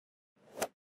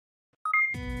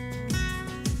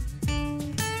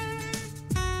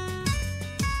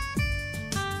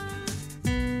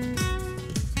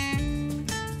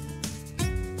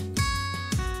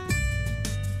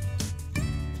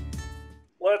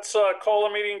let's call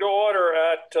a meeting to order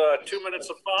at 2 minutes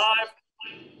of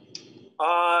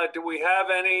 5. Do we have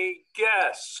any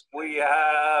guests? We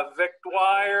have Vic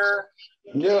Dwyer.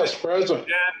 Yes, present.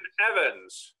 Jen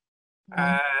Evans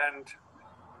and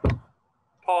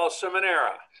Paul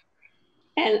Simonera.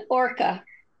 And Orca.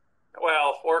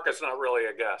 Well, Orca's not really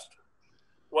a guest.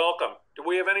 Welcome. Do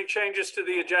we have any changes to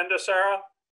the agenda, Sarah?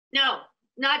 No,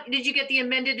 not. Did you get the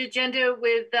amended agenda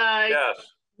with Yes.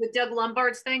 with Doug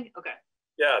Lombard's thing? Okay.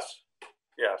 Yes.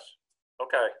 Yes.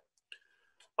 Okay.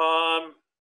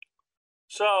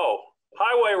 So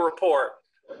highway report.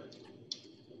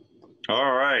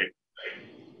 All right.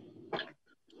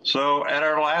 So at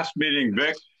our last meeting,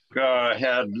 Vic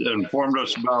had informed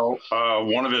us about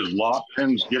one of his lot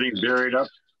pins getting buried up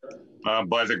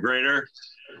by the grader.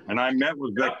 And I met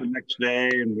with Vic the next day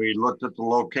and we looked at the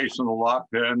location of the lot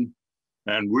pin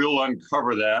and we'll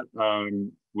uncover that.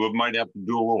 We might have to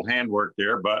do a little handwork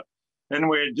there, but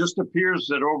anyway, it just appears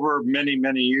that over many,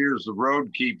 many years, the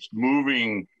road keeps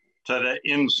moving to the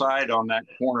inside on that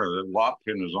corner. The lot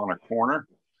pin is on a corner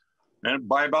and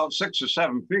by about 6 or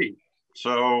 7 feet.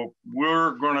 So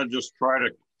we're going to just try to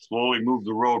slowly move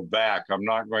the road back. I'm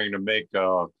not going to make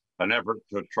an effort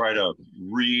to try to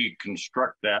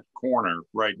reconstruct that corner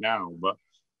right now, but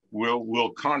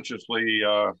we'll consciously,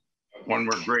 when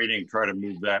we're grading, try to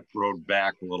move that road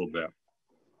back a little bit.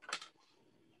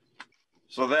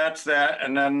 So that's that.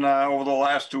 And then over the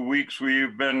last 2 weeks,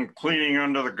 we've been cleaning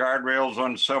under the guardrails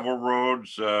on several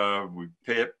roads. We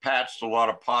patched a lot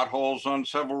of potholes on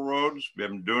several roads. We've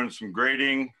been doing some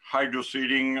grading, hydro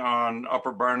seeding on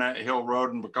Upper Barnett Hill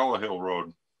Road and McCullough Hill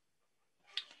Road.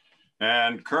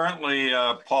 And currently,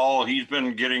 Paul, his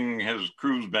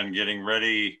crew's been getting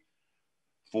ready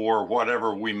for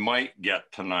whatever we might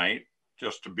get tonight,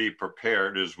 just to be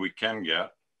prepared as we can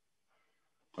get.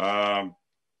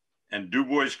 And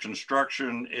DuBois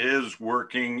Construction is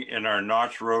working in our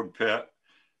Notch Road pit.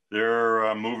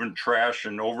 They're moving trash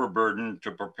and overburden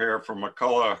to prepare for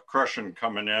McCullough crushing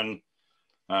coming in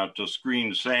to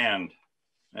screen sand.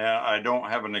 I don't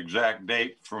have an exact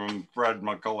date from Fred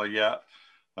McCullough yet.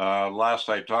 Last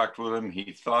I talked with him,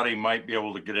 he thought he might be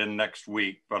able to get in next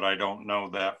week, but I don't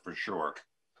know that for sure.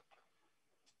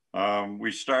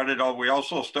 We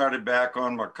also started back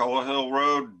on McCullough Hill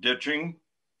Road ditching.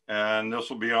 And this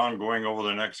will be ongoing over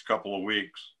the next couple of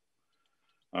weeks.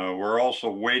 We're also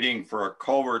waiting for a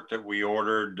culvert that we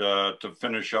ordered to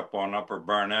finish up on Upper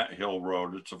Barnett Hill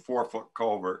Road. It's a 4-foot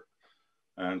culvert.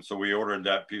 And so we ordered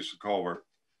that piece of culvert.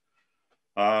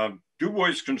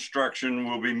 DuBois Construction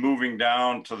will be moving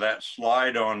down to that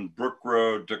slide on Brook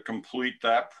Road to complete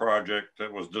that project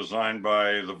that was designed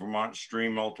by the Vermont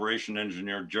Stream Alteration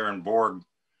Engineer, Jaron Borg.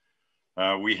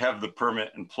 We have the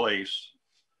permit in place.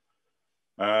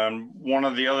 One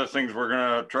of the other things we're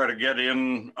going to try to get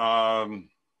in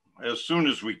as soon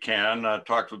as we can, I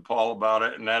talked with Paul about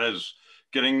it, and that is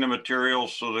getting the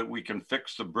materials so that we can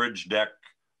fix the bridge deck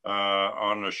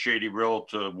on the Shady Rill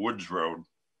to Woods Road.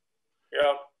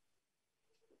 Yeah.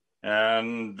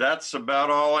 And that's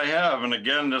about all I have. And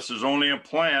again, this is only a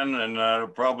plan and it'll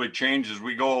probably change as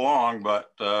we go along, but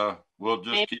we'll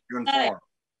just keep you informed.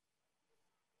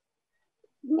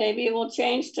 Maybe it will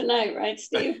change tonight, right,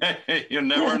 Steve? You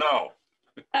never know.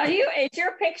 Is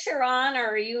your picture on or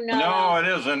are you not? No,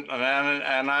 it isn't.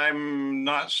 And I'm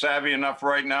not savvy enough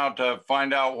right now to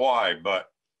find out why, but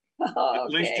at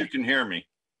least you can hear me.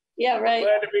 Yeah, right.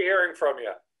 Glad to be hearing from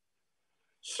you.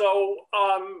 So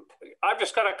I've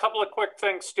just got a couple of quick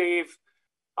things, Steve.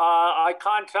 I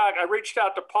reached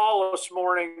out to Paul this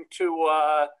morning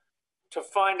to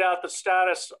find out the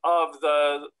status of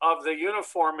the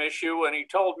uniform issue, and he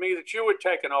told me that you had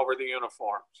taken over the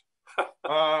uniforms.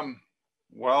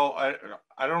 Well,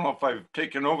 I don't know if I've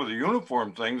taken over the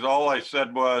uniform things. All I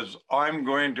said was I'm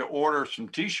going to order some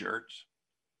T-shirts,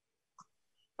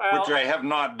 which I have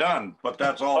not done, but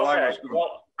that's all I was doing.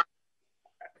 Well,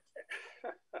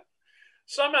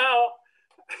 somehow,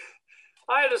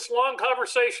 I had this long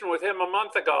conversation with him a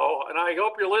month ago, and I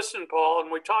hope you're listening, Paul,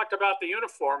 and we talked about the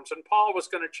uniforms, and Paul was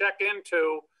going to check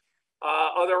into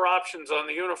other options on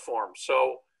the uniform.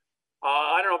 So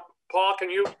I don't know, Paul, can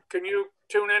you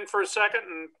tune in for a second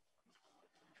and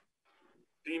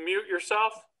demute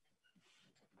yourself?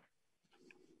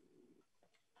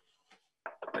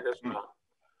 I guess not.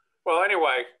 Well,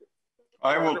 anyway.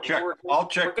 I will check. I'll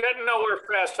check. We're getting nowhere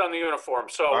fast on the uniform,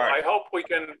 so right. I hope we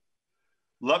can.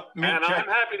 Let me check. I'm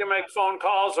happy to make phone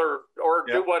calls or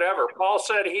do whatever. Paul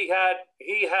said he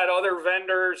had other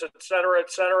vendors, et cetera, et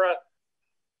cetera.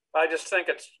 I just think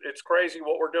it's crazy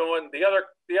what we're doing. The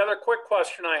other quick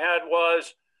question I had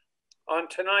was, on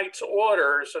tonight's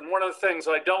orders, and one of the things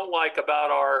I don't like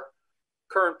about our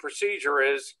current procedure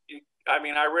is, I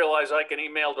realize I can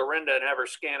email Dorinda and have her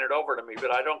scan it over to me,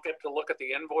 but I don't get to look at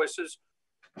the invoices.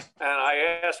 And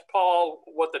I asked Paul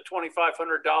what the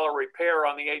 $2,500 repair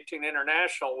on the 18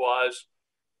 International was,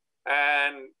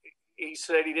 and he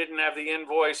said he didn't have the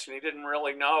invoice and he didn't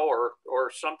really know,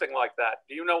 or something like that.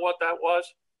 Do you know what that was?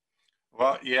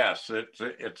 Well, yes,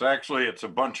 it's actually a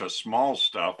bunch of small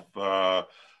stuff.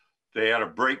 They had a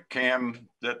brake cam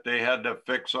that they had to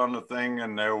fix on the thing,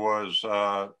 and there was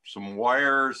some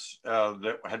wires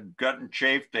that had gotten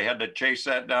chafed. They had to chase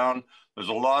that down. There's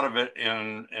a lot of it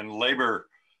in labor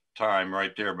time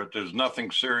right there, but there's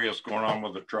nothing serious going on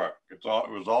with the truck. It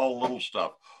was all little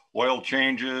stuff, oil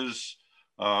changes,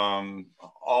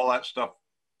 all that stuff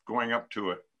going up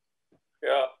to it.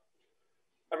 Yeah,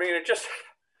 it just.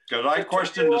 Because I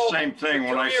questioned the same thing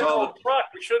when I saw the truck.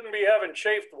 We shouldn't be having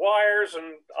chafed wires,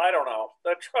 and I don't know.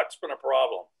 That truck's been a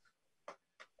problem.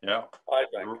 Yeah, I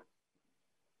think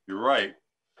you're right.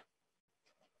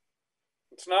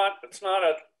 It's not a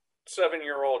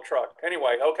 7-year-old truck.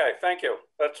 Anyway, okay. Thank you.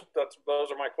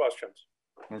 Those are my questions.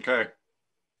 Okay.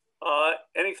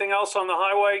 Anything else on the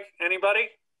highway? Anybody?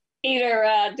 Peter,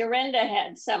 Dorinda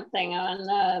had something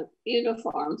on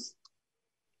uniforms.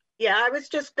 Yeah, I was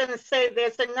just going to say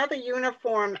there's another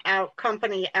uniform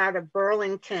company out of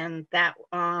Burlington that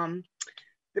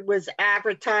was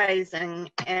advertising,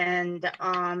 and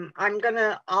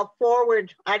I'll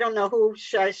forward, I don't know who,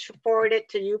 should I forward it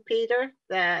to you, Peter?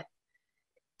 That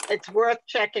it's worth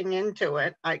checking into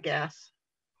it, I guess.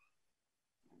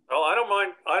 Oh, I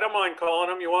don't mind calling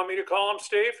them. You want me to call them,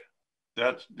 Steve?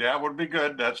 That would be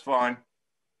good. That's fine.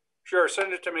 Sure,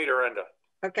 send it to me, Dorinda.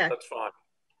 Okay. That's fine.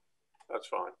 That's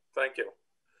fine. Thank you.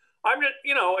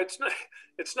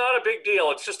 It's not a big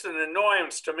deal. It's just an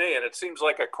annoyance to me, and it seems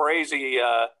like a crazy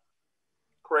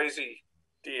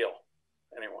deal.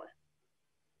 Anyway.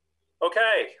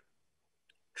 Okay.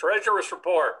 Treasurer's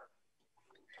report.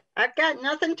 I've got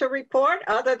nothing to report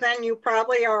other than you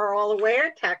probably are all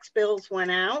aware tax bills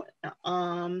went out.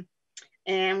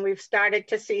 And we've started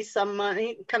to see some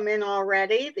money come in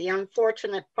already. The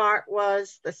unfortunate part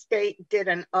was the state did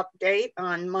an update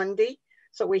on Monday.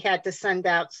 So we had to send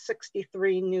out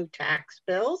 63 new tax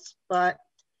bills, but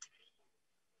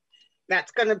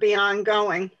that's going to be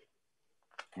ongoing.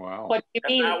 Wow. What do you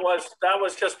mean? That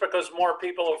was just because more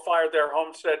people have filed their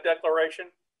homestead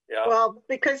declaration? Yeah. Well,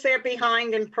 because they're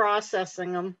behind in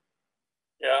processing them.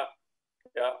 Yeah.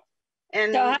 Yeah.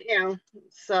 And,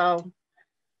 so.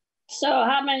 So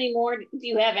how many more, do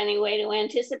you have any way to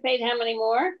anticipate how many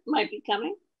more might be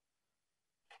coming?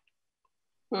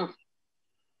 No.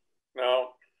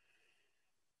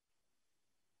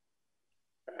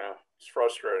 Yeah, it's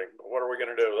frustrating, but what are we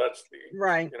going to do? That's the,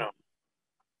 right.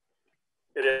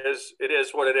 It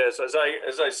is what it is. As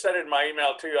I said in my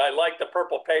email to you, I like the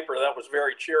purple paper. That was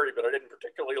very cheery, but I didn't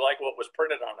particularly like what was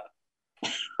printed on it.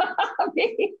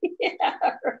 Yeah,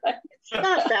 right. It's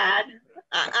not bad.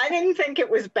 I didn't think it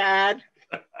was bad.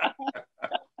 I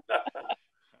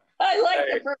like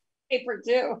the purple paper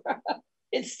too.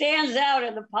 It stands out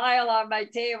in the pile on my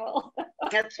table.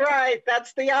 That's right.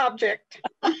 That's the object.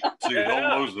 So you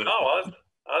don't lose it. No,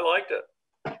 I liked it.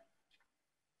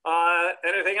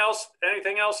 Anything else?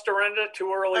 Anything else, Dorinda?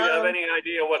 Too early to have any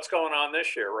idea what's going on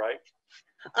this year, right?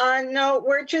 No,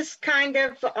 we're just kind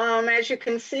of, as you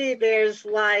can see, there's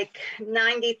like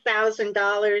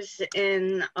 $90,000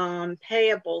 in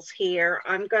payables here.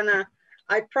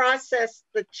 I processed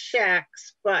the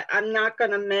checks, but I'm not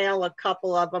gonna mail a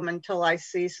couple of them until I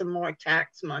see some more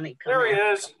tax money come There in. he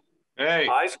is. Hey.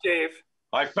 Hi, Steve.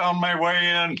 I found my way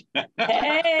in.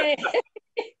 Hey,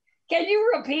 can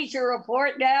you repeat your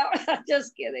report now?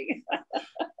 Just kidding.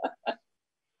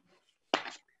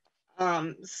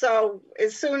 So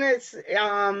as soon as, so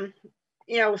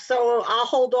I'll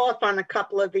hold off on a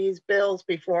couple of these bills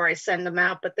before I send them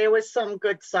out, but there was some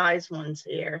good size ones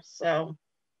here, so.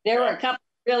 There were a couple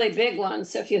really big ones,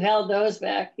 so if you held those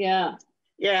back, yeah.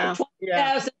 Yeah.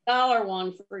 The $20,000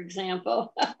 one, for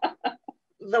example.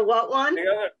 The what one?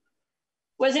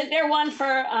 Wasn't there one for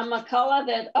McCullough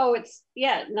that, it's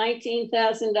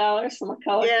 $19,000 for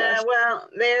McCullough? Yeah, well,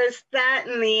 there's that,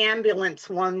 and the ambulance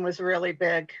one was really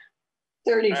big.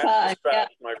 35, yeah.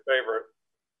 My favorite.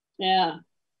 Yeah.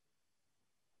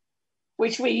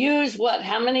 Which we use,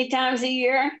 how many times a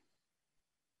year?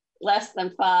 Less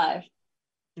than 5.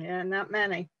 Yeah, not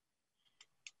many.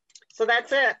 So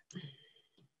that's it.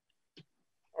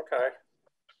 Okay.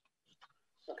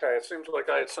 Okay, it seems like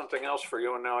I had something else for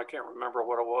you, and now I can't remember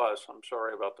what it was. I'm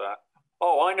sorry about that.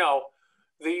 Oh, I know.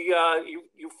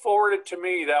 you forwarded to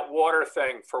me that water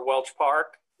thing for Welch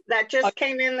Park. That just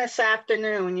came in this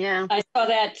afternoon, yeah. I saw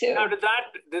that too. Now, did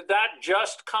that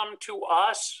just come to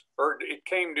us, or it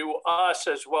came to us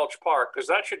as Welch Park? Because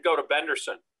that should go to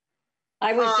Benderson.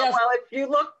 I was just well, if you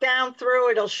look down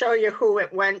through, it'll show you who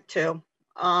it went to.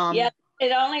 yeah,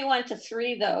 it only went to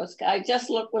 3 those. I just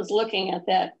was looking at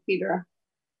that, Peter.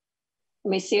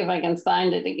 Let me see if I can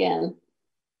find it again.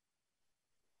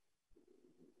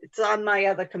 It's on my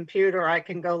other computer. I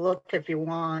can go look if you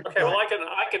want. Okay, well, I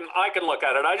can look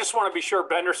at it. I just want to be sure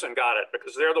Benderson got it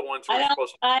because they're the ones who are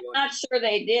supposed to. I'm not sure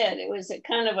they did. It was a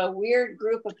kind of a weird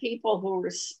group of people who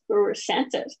were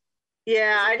sent it.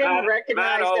 Yeah, I didn't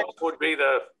recognize Matt that. Oak would be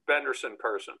the Benderson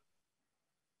person.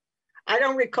 I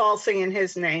don't recall seeing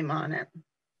his name on it.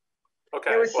 Okay.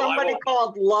 There was somebody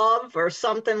called Love or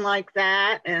something like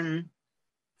that, and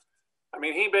I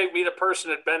mean, he may be the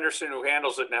person at Benderson who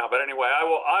handles it now. But anyway,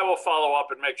 I will follow up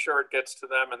and make sure it gets to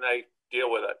them and they deal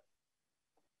with it.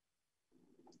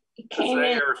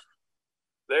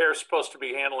 They are supposed to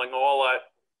be handling all that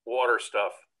water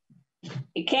stuff.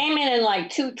 It came in like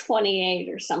 228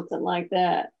 or something like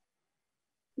that,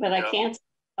 but I can't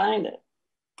find it.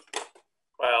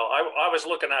 Well, I was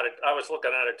looking at it. I was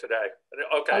looking at it today.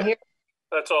 Okay,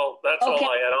 Oh, that's all. That's all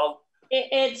I had.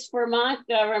 It's Vermont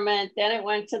government. Then it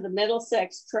went to the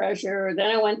Middlesex treasurer.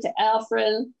 Then it went to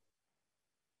Alfred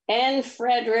N.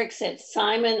 Fredericks at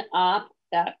SimonOp.com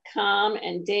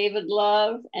and David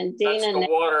Love and Dana. That's the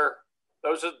water.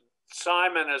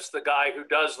 Simon is the guy who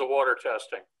does the water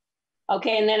testing.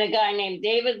 Okay, and then a guy named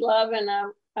David Love and a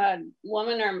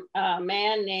woman or a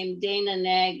man named Dana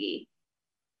Nagy,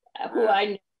 who I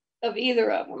know of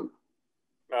either of them.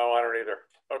 No, I don't either.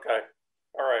 Okay,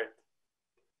 all right.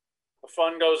 The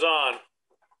fun goes on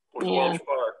with Welch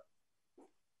Park.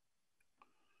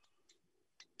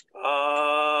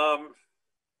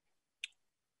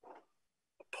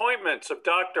 Appointments of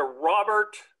Dr.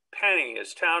 Robert Penny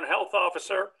as Town Health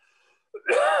Officer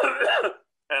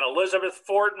and Elizabeth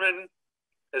Fortman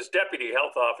as Deputy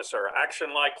Health Officer.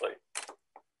 Action likely.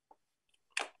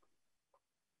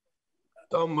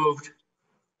 So moved.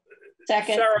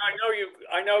 Second. Sarah,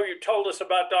 I know you told us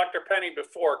about Dr. Penny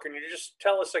before. Can you just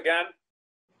tell us again?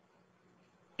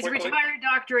 He's a retired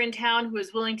doctor in town who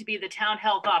is willing to be the town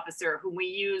health officer, whom we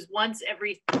use once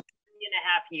every 3.5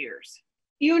 years.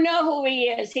 You know who he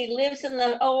is. He lives in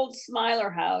the old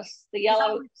Smiler house, the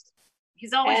yellow.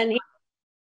 He's always and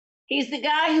he's the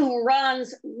guy who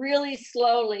runs really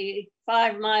slowly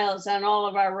 5 miles on all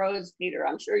of our roads, Peter.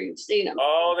 I'm sure you've seen him.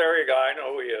 Oh, there you go. I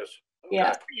know who he is. Okay. Yeah.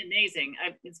 It's pretty amazing.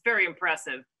 It's very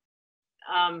impressive.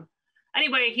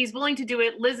 Anyway, he's willing to do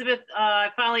it. Elizabeth,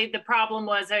 finally, the problem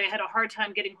was I had a hard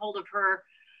time getting hold of her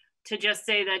to just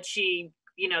say that she,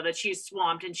 that she's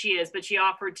swamped, and she is, but she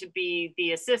offered to be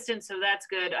the assistant, so that's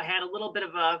good. I had a little bit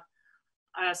of a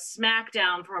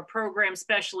smackdown from a program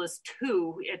specialist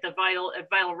too at Vital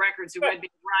Records who read me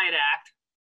the Riot Act.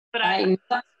 But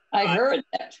I heard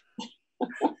that.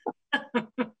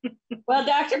 Well,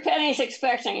 Dr. Penny's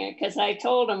expecting it because I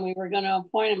told him we were going to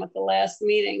appoint him at the last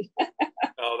meeting.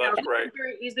 Oh, that's great.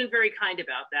 He's been very kind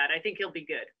about that. I think he'll be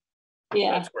good.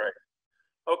 Yeah. That's great.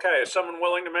 Okay, is someone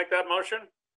willing to make that motion?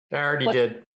 I already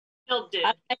did. Phil did.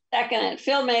 I second it.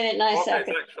 Phil made it, and I second it.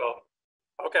 Okay, thanks, Phil.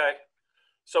 Okay,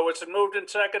 so it's moved and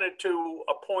seconded to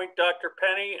appoint Dr.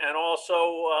 Penny and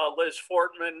also Liz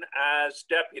Fortman as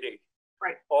deputy.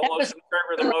 Right. All those in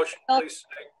favor of the motion, please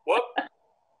say whoop.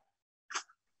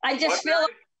 I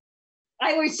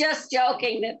was just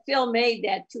joking that Phil made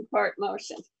that 2-part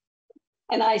motion.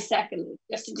 And I seconded it,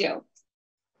 just a joke.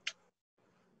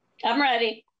 I'm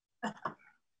ready.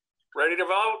 Ready to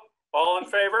vote? All in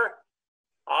favor?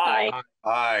 Aye. Aye.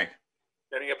 Aye.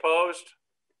 Any opposed?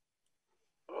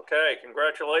 Okay,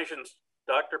 congratulations,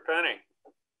 Dr. Penny.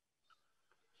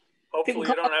 Hopefully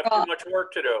you don't have too much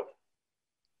work to do.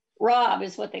 Rob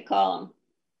is what they call him.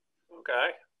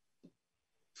 Okay.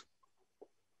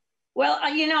 Well,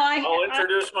 I'll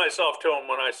introduce myself to him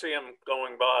when I see him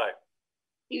going by.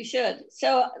 You should.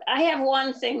 So I have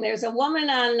one thing. There's a woman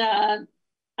on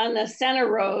the center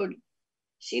road.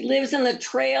 She lives in the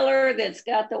trailer that's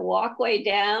got the walkway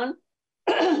down,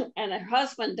 and her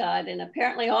husband died. And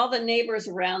apparently all the neighbors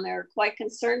around there are quite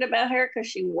concerned about her because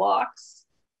she walks.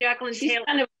 Jacqueline She's Taylor.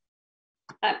 kind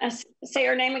of, say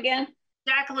her name again.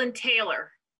 Jacqueline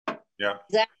Taylor. Yeah.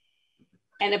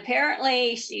 And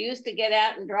apparently she used to get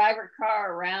out and drive her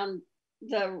car around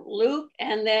the loop,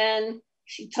 and then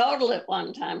she totaled it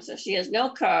one time. So she has no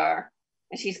car,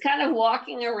 and she's kind of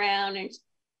walking around, and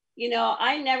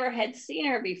I never had seen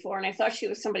her before, and I thought she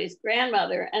was somebody's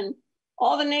grandmother, and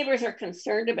all the neighbors are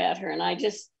concerned about her. And I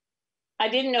I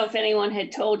didn't know if anyone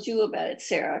had told you about it,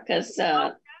 Sarah, because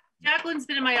Jacqueline's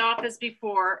been in my office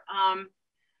before,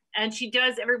 and she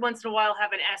does every once in a while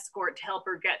have an escort to help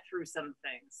her get through some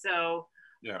things. So,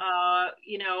 Yeah.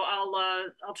 you know,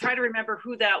 I'll try to remember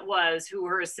who that was, who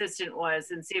her assistant was,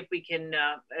 and see if we can.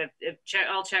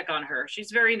 I'll check on her.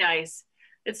 She's very nice.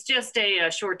 It's just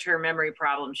a short-term memory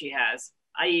problem she has,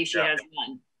 i.e., she has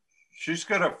none. She's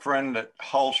got a friend at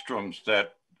Hallstrom's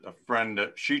that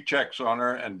she checks on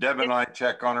her, and Deb and I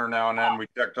check on her now and then. We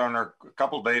checked on her a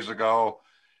couple of days ago.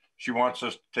 She wants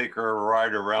us to take her a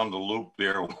ride around the loop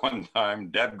there one time.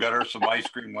 Deb got her some ice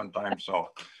cream one time, so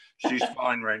she's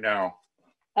fine right now.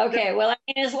 Okay, well, I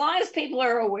mean, as long as people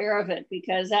are aware of it,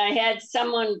 because I had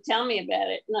someone tell me about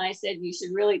it, and I said you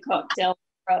should really tell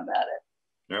her about it.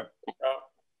 Yep.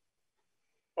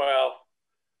 Well,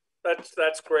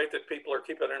 that's great that people are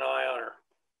keeping an eye on her.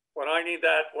 When I need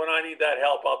that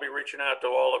help, I'll be reaching out to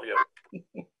all of you.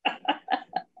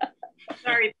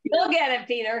 Sorry. You'll get it,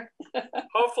 Peter.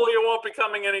 Hopefully it won't be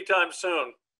coming anytime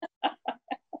soon.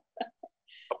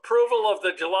 Approval of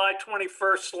the July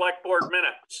 21st Select Board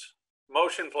minutes.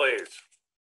 Motion, please.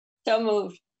 So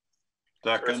moved.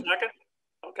 For a second?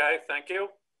 Okay, thank you.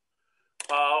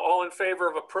 All in favor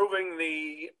of approving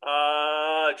the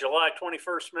July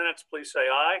 21st minutes, please say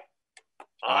aye.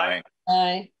 Aye.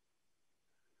 Aye.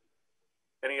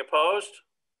 Any opposed?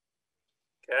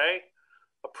 Okay.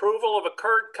 Approval of a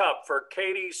curb cut for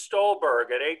Katie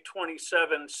Stolberg at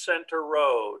 827 Center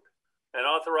Road and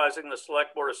authorizing the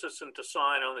Select Board Assistant to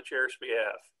sign on the chair's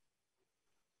behalf.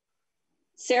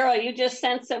 Sarah, you just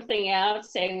sent something out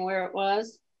saying where it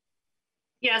was?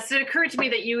 Yes, it occurred to me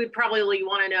that you would probably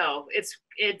want to know. It's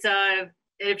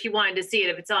if you wanted to see it,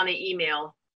 if it's on the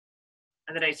email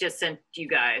that I just sent you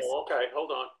guys. Oh, okay, hold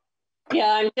on.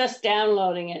 Yeah, I'm just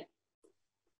downloading it.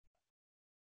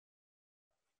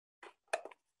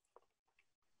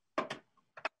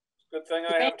 Good thing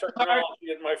I have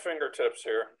technology at my fingertips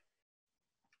here.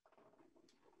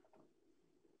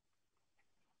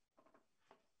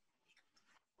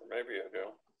 Maybe I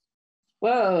do.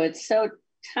 Whoa, it's so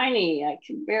tiny. I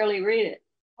can barely read it.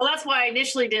 Well, that's why I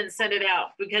initially didn't send it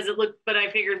out, because it looked, but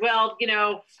I figured, well, you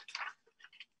know,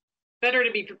 better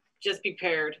to be just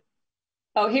prepared.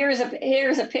 Oh, here's a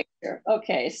picture.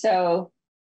 Okay, so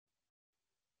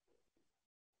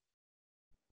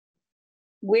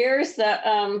where's the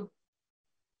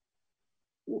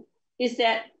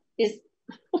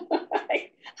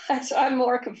I'm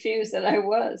more confused than I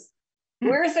was.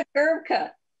 Where's the curb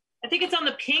cut? I think it's on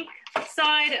the pink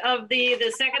side of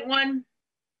the second one.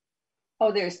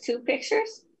 Oh, there's two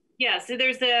pictures? Yeah, so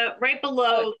there's the right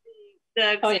below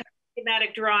the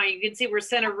schematic drawing. You can see where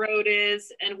Center Road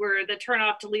is and where the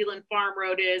turnoff to Leland Farm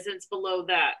Road is, and it's below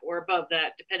that or above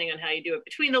that, depending on how you do it.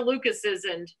 Between the Lucases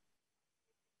and...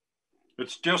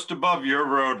 It's just above your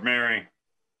road, Mary.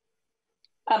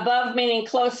 Above meaning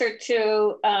closer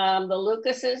to the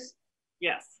Lucases?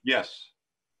 Yes. Yes.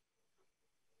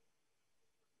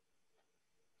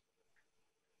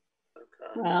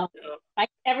 Well,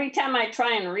 every time I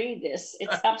try and read this,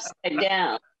 it's upside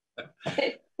down.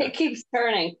 It keeps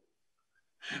turning.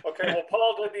 Okay, well,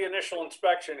 Paul did the initial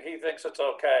inspection. He thinks it's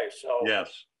okay, so.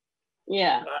 Yes.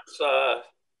 Yeah.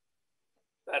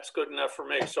 That's good enough for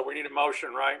me. So we need a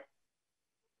motion, right?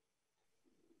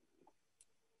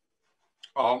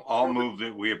 I'll move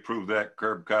that we approve that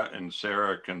curb cut and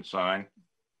Sarah can sign.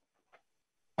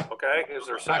 Okay, is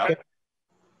there a second?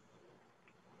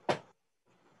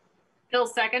 Phil,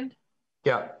 second.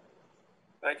 Yeah.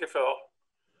 Thank you, Phil.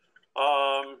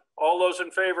 All those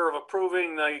in favor of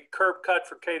approving the curb cut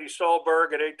for Katie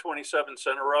Stolberg at 827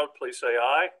 Center Road, please say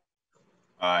aye.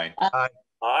 Aye. Aye.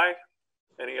 Aye.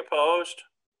 Any opposed?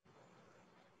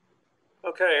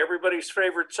 Okay, everybody's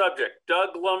favorite subject.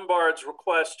 Doug Lombard's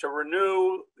request to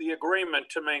renew the agreement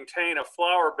to maintain a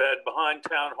flower bed behind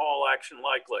Town Hall Action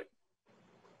Likely.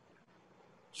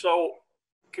 So,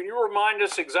 can you remind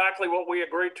us exactly what we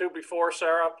agreed to before,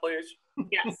 Sarah, please?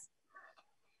 Yes.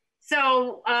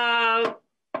 So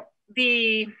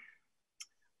the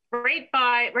right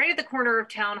at the corner of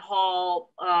Town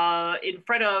Hall, in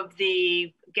front of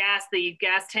the gas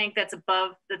tank that's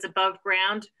above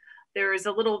ground, there's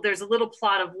a little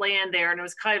plot of land there, and it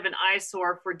was kind of an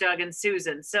eyesore for Doug and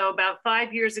Susan. So about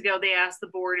 5 years ago, they asked the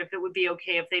board if it would be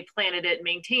okay if they planted it and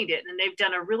maintained it, and they've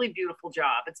done a really beautiful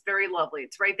job. It's very lovely.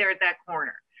 It's right there at that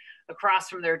corner, across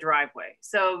from their driveway.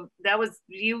 So that was,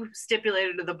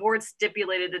 the board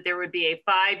stipulated that there would be a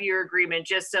 5-year agreement,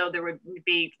 just so there would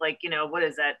be, like, you know, what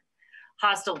is that,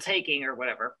 hostile taking or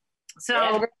whatever. So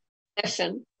adverse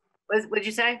possession. What'd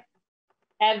you say?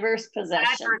 Adverse possession.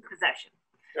 Adverse possession.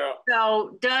 Yeah.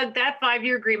 So Doug, that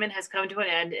 5-year agreement has come to an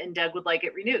end and Doug would like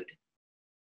it renewed.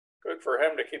 Good for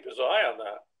him to keep his eye on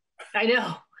that. I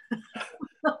know.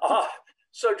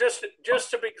 So just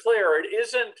to be clear, it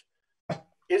isn't.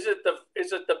 Is it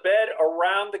the bed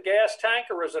around the gas tank,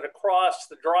 or is it across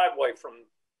the driveway from?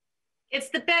 It's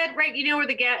the bed, right? You know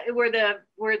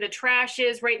where the trash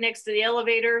is, right next to the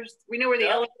elevators. We know where the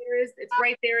elevator is. It's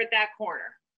right there at that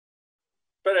corner.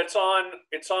 But it's on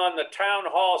the town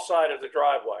hall side of the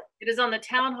driveway. It is on the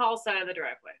town hall side of the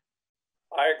driveway.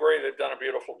 I agree. They've done a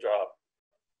beautiful job.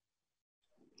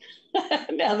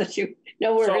 Now that you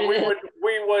know where So it is.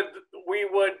 we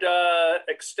would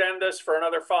extend this for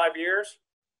another 5 years.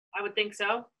 I would think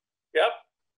so. Yep.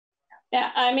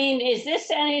 Yeah, I mean, is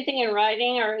this anything in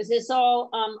writing or is this all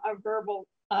a verbal?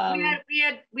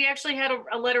 We actually had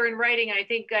a letter in writing. I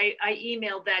think I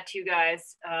emailed that to you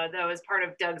guys. That was part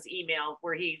of Doug's email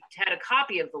where he had a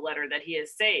copy of the letter that he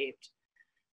has saved.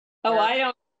 Oh,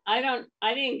 I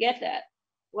didn't get that.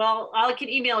 Well, I can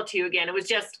email it to you again. It was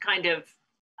just kind of,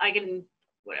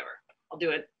 whatever, I'll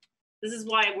do it. This is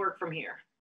why I work from here.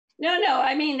 No,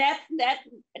 I mean, that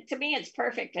to me, it's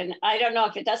perfect. And I don't know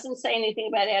if it doesn't say anything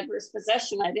about adverse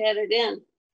possession, I'd add it in.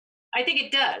 I think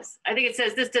it does. I think it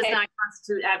says this does not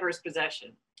constitute adverse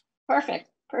possession. Perfect.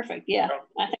 Yeah,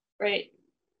 I think great.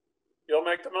 You'll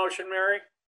make the motion, Mary?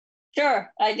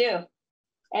 Sure, I do.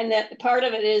 And that part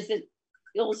of it is that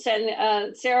you'll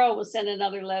send, Sarah will send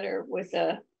another letter with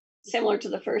similar to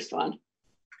the first one.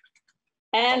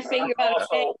 And figure out a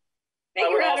way. I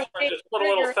would also just put a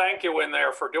little thank you in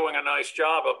there for doing a nice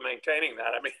job of maintaining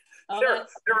that. I mean, they're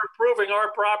improving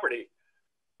our property.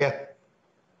 Yeah.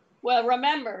 Well,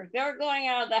 remember, they're going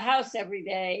out of the house every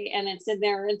day, and it's in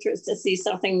their interest to see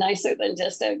something nicer than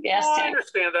just a gas tank. I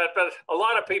understand that, but a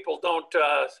lot of people don't.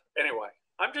 Anyway,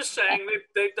 I'm just saying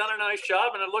they've done a nice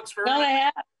job, and it looks very. No, they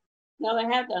have. No, they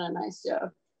have done a nice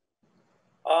job.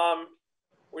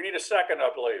 We need a second, I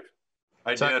believe.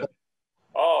 I did.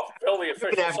 Oh, Phil, the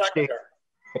official secretary.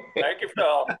 Thank you,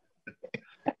 Phil.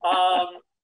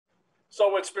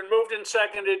 So it's been moved and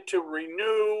seconded to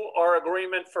renew our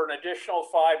agreement for an additional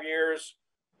 5 years,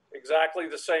 exactly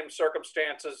the same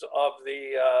circumstances of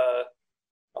the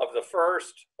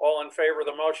first. All in favor of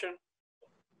the motion?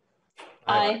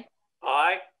 Aye.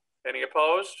 Aye. Any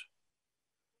opposed?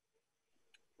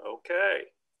 Okay.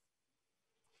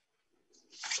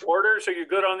 Orders, are you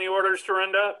good on the orders,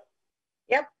 Dorinda?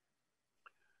 Yep.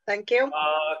 Thank you.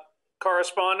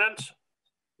 Correspondence?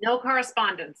 No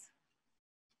correspondence.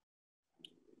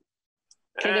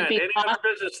 Can And it be any other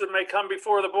business that may come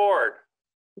before the board?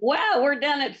 Wow, we're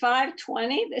done at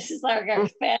 5:20. This is like our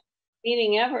fastest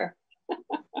meeting ever.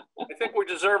 I think we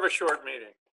deserve a short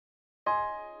meeting.